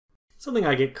Something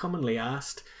I get commonly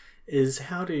asked is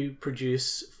how to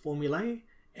produce formulae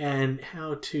and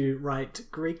how to write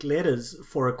Greek letters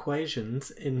for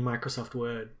equations in Microsoft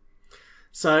Word.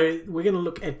 So we're going to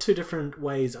look at two different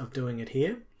ways of doing it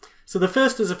here. So the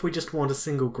first is if we just want a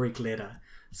single Greek letter.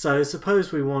 So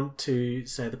suppose we want to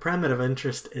say the parameter of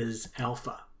interest is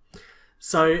alpha.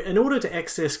 So in order to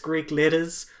access Greek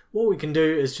letters, what we can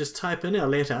do is just type in our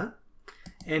letter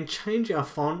and change our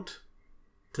font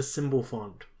to symbol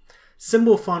font.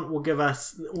 Symbol font will give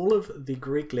us all of the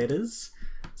Greek letters.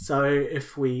 So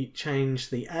if we change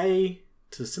the A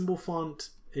to symbol font,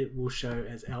 it will show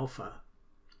as alpha.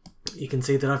 You can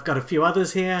see that I've got a few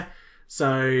others here.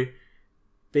 So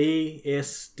B,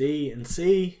 S, D, and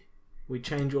C. We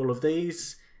change all of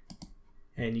these.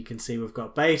 And you can see we've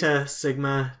got beta,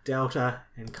 sigma, delta,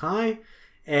 and chi.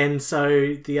 And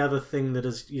so the other thing that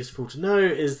is useful to know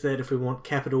is that if we want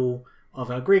capital of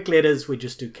our Greek letters, we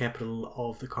just do capital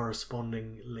of the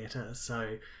corresponding letter.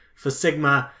 So for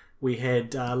sigma, we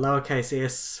had lowercase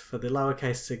s for the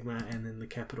lowercase sigma and then the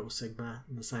capital sigma,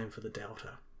 and the same for the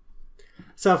delta.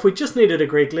 So if we just needed a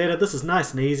Greek letter, this is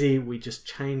nice and easy. We just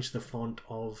change the font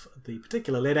of the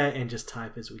particular letter and just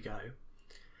type as we go.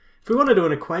 If we want to do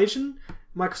an equation,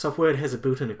 Microsoft Word has a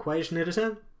built-in equation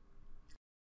editor.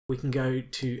 We can go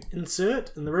to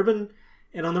Insert in the ribbon,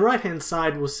 and on the right-hand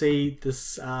side we'll see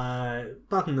this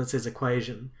button that says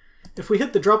Equation. If we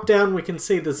hit the drop-down, we can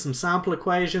see there's some sample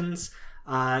equations.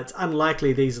 It's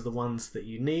unlikely these are the ones that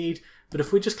you need, but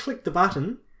if we just click the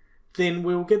button, then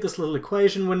we'll get this little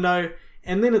equation window,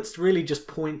 and then it's really just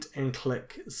point and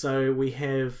click. So we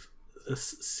have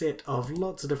this set of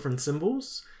lots of different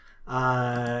symbols,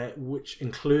 which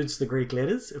includes the Greek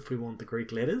letters, if we want the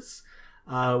Greek letters.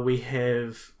 We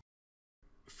have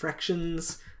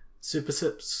fractions,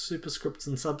 superscripts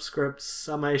and subscripts,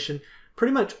 summation,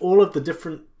 pretty much all of the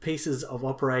different pieces of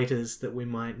operators that we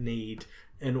might need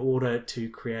in order to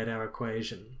create our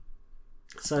equation.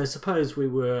 So suppose we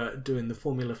were doing the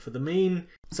formula for the mean.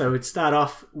 So we'd start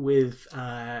off with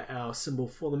our symbol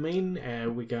for the mean.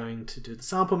 We're going to do the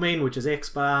sample mean, which is x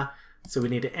bar. So we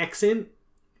need an accent.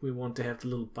 We want to have the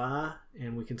little bar,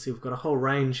 and we can see we've got a whole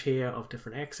range here of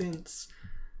different accents.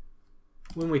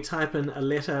 When we type in a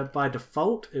letter, by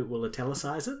default, it will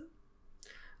italicize it.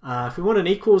 If we want an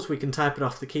equals, we can type it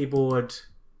off the keyboard,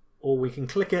 or we can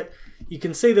click it. You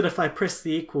can see that if I press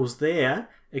the equals there,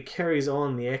 it carries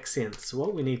on the accents. So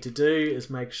what we need to do is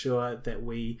make sure that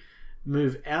we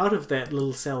move out of that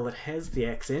little cell that has the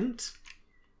accent,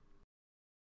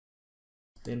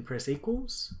 then press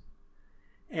equals.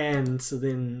 And so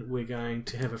then we're going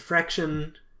to have a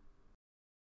fraction.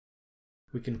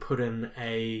 We can put in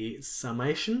a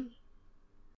summation.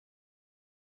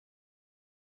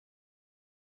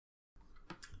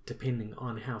 Depending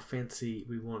on how fancy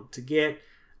we want to get,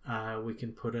 we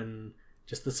can put in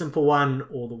just the simple one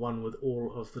or the one with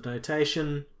all of the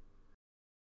notation.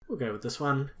 We'll go with this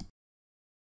one.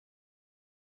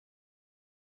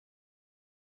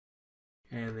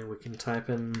 And then we can type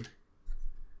in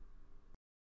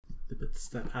the bits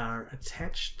that are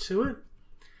attached to it.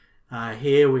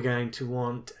 Here we're going to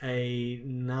want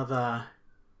another,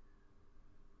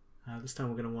 this time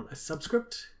we're going to want a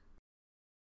subscript.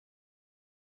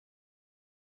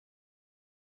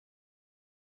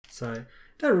 So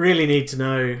don't really need to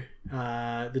know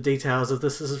the details of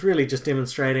this. This is really just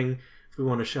demonstrating if we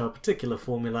want to show a particular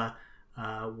formula,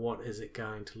 what is it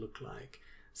going to look like.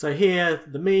 So here,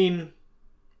 the mean,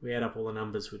 we add up all the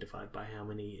numbers, we divide by how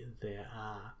many there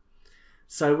are.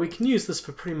 So we can use this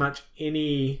for pretty much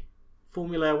any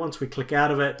formula. Once we click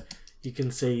out of it, you can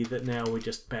see that now we're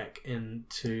just back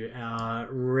into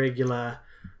our regular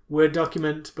Word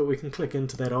document, but we can click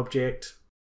into that object.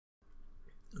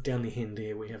 Down the end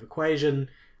here we have equation,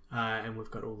 and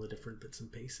we've got all the different bits and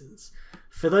pieces.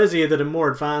 For those of you that are more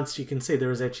advanced, you can see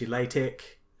there is actually LaTeX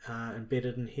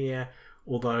embedded in here,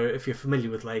 although if you're familiar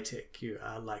with LaTeX, you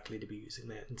are likely to be using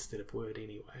that instead of Word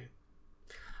anyway.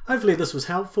 Hopefully this was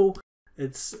helpful.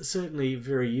 It's certainly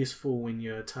very useful when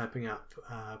you're typing up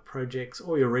projects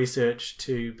or your research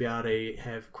to be able to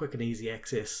have quick and easy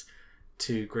access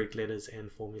to Greek letters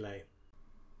and formulae.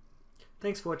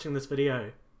 Thanks for watching this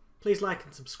video. Please like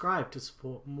and subscribe to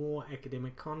support more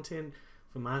academic content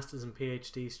for Masters and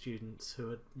PhD students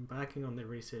who are embarking on their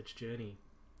research journey.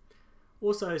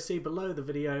 Also, see below the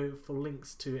video for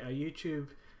links to our YouTube,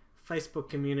 Facebook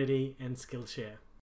community and Skillshare.